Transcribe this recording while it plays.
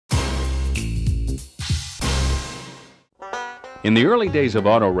In the early days of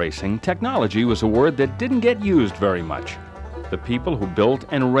auto racing, technology was a word that didn't get used very much. The people who built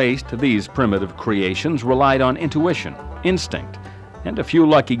and raced these primitive creations relied on intuition, instinct, and a few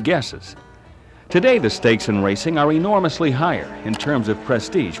lucky guesses. Today, the stakes in racing are enormously higher in terms of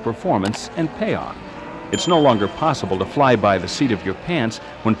prestige, performance, and payoff. It's no longer possible to fly by the seat of your pants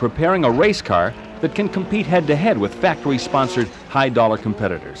when preparing a race car that can compete head-to-head with factory-sponsored high-dollar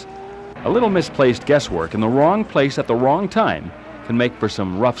competitors. A little misplaced guesswork in the wrong place at the wrong time can make for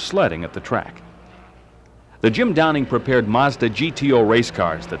some rough sledding at the track. The Jim Downing-prepared Mazda GTO race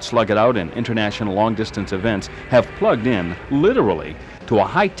cars that slug it out in international long-distance events have plugged in, literally, to a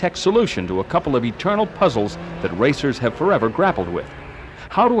high-tech solution to a couple of eternal puzzles that racers have forever grappled with.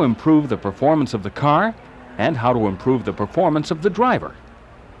 How to improve the performance of the car, and how to improve the performance of the driver.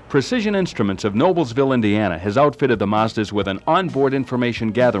 Precision Instruments of Noblesville, Indiana has outfitted the Mazdas with an onboard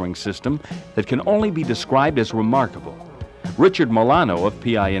information gathering system that can only be described as remarkable. Richard Milano of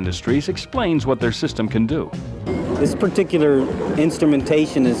PI Industries explains what their system can do. This particular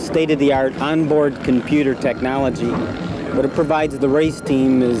instrumentation is state-of-the-art onboard computer technology. What it provides the race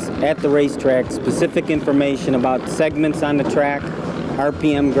team is, at the racetrack, specific information about segments on the track,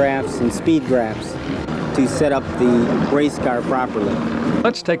 RPM graphs, and speed graphs to set up the race car properly.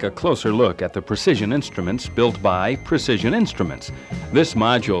 Let's take a closer look at the Precision Instruments built by Precision Instruments. This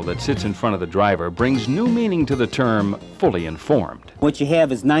module that sits in front of the driver brings new meaning to the term fully informed. What you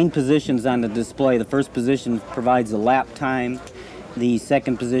have is 9 positions on the display. The first position provides a lap time. The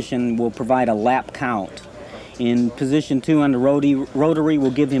second position will provide a lap count. In position 2 on the rotary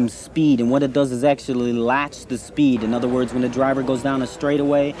will give him speed, and what it does is actually latch the speed. In other words, when the driver goes down a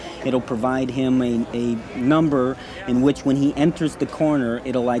straightaway, it'll provide him a number in which when he enters the corner,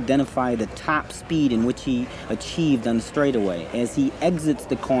 it'll identify the top speed in which he achieved on the straightaway. As he exits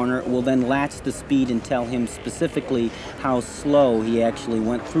the corner, it will then latch the speed and tell him specifically how slow he actually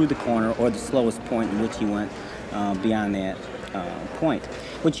went through the corner, or the slowest point in which he went beyond that point.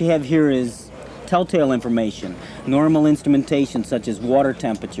 What you have here is telltale information, normal instrumentation such as water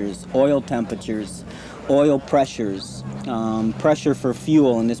temperatures, oil pressures, pressure for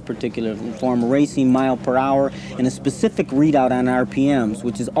fuel in this particular form, racing mile per hour, and a specific readout on RPMs,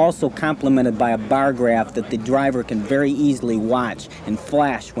 which is also complemented by a bar graph that the driver can very easily watch and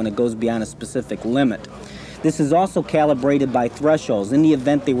flash when it goes beyond a specific limit. This is also calibrated by thresholds. In the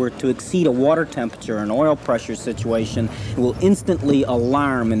event they were to exceed a water temperature or an oil pressure situation, it will instantly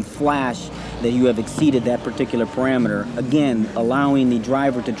alarm and flash that you have exceeded that particular parameter, again, allowing the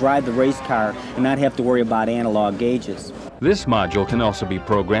driver to drive the race car and not have to worry about analog gauges. This module can also be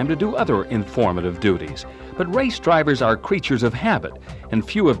programmed to do other informative duties. But race drivers are creatures of habit, and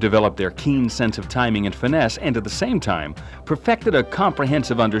few have developed their keen sense of timing and finesse, and at the same time, perfected a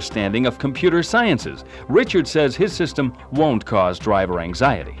comprehensive understanding of computer sciences. Richard says his system won't cause driver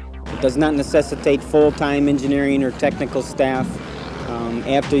anxiety. It does not necessitate full-time engineering or technical staff.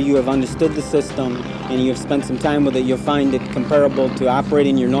 After you have understood the system and you have spent some time with it, you'll find it comparable to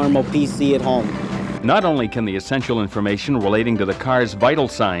operating your normal PC at home. Not only can the essential information relating to the car's vital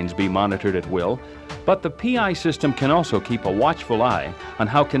signs be monitored at will, but the PI system can also keep a watchful eye on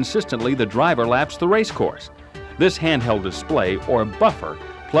how consistently the driver laps the race course. This handheld display, or buffer,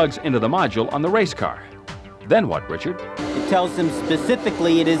 plugs into the module on the race car. Then what, Richard? It tells him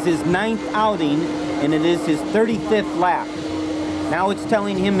specifically it is his 9th outing and it is his 35th lap. Now it's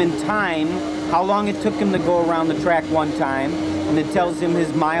telling him in time how long it took him to go around the track one time, and it tells him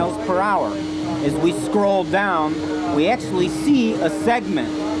his miles per hour. As we scroll down, we actually see a segment.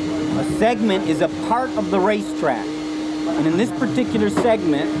 A segment is a part of the racetrack. And in this particular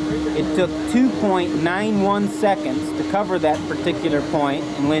segment, it took 2.91 seconds to cover that particular point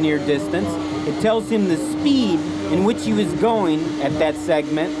in linear distance. It tells him the speed in which he was going at that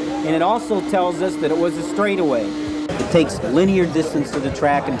segment, and it also tells us that it was a straightaway. It takes linear distance to the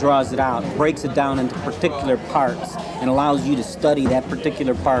track and draws it out, breaks it down into particular parts, and allows you to study that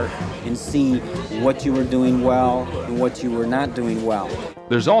particular part and see what you were doing well and what you were not doing well.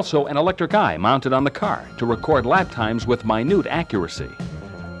 There's also an electric eye mounted on the car to record lap times with minute accuracy.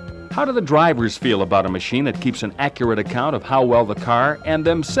 How do the drivers feel about a machine that keeps an accurate account of how well the car and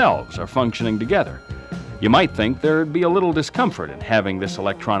themselves are functioning together? You might think there'd be a little discomfort in having this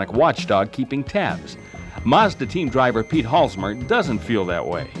electronic watchdog keeping tabs. Mazda team driver Pete Halsmer doesn't feel that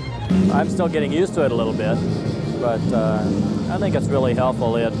way. I'm still getting used to it a little bit, but I think it's really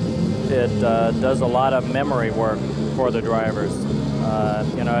helpful. It does a lot of memory work for the drivers.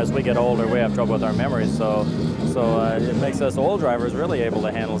 You know, as we get older, we have trouble with our memories, so it makes us old drivers really able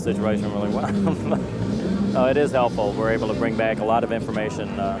to handle the situation really well. It is helpful. We're able to bring back a lot of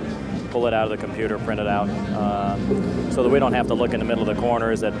information pull it out of the computer, print it out, so that we don't have to look in the middle of the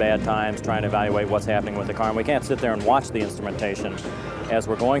corners at bad times trying to evaluate what's happening with the car. And we can't sit there and watch the instrumentation as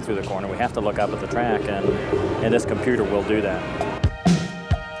we're going through the corner. We have to look up at the track, and this computer will do that.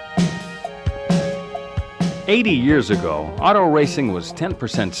 80 years ago, auto racing was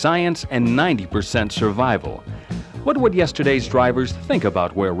 10% science and 90% survival. What would yesterday's drivers think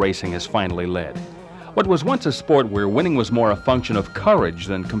about where racing has finally led? What was once a sport where winning was more a function of courage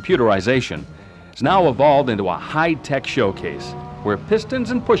than computerization has now evolved into a high-tech showcase where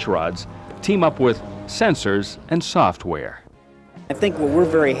pistons and pushrods team up with sensors and software. I think what we're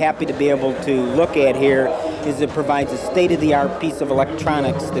very happy to be able to look at here is it provides a state-of-the-art piece of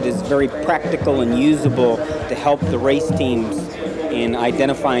electronics that is very practical and usable to help the race teams in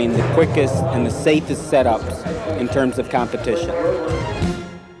identifying the quickest and the safest setups in terms of competition.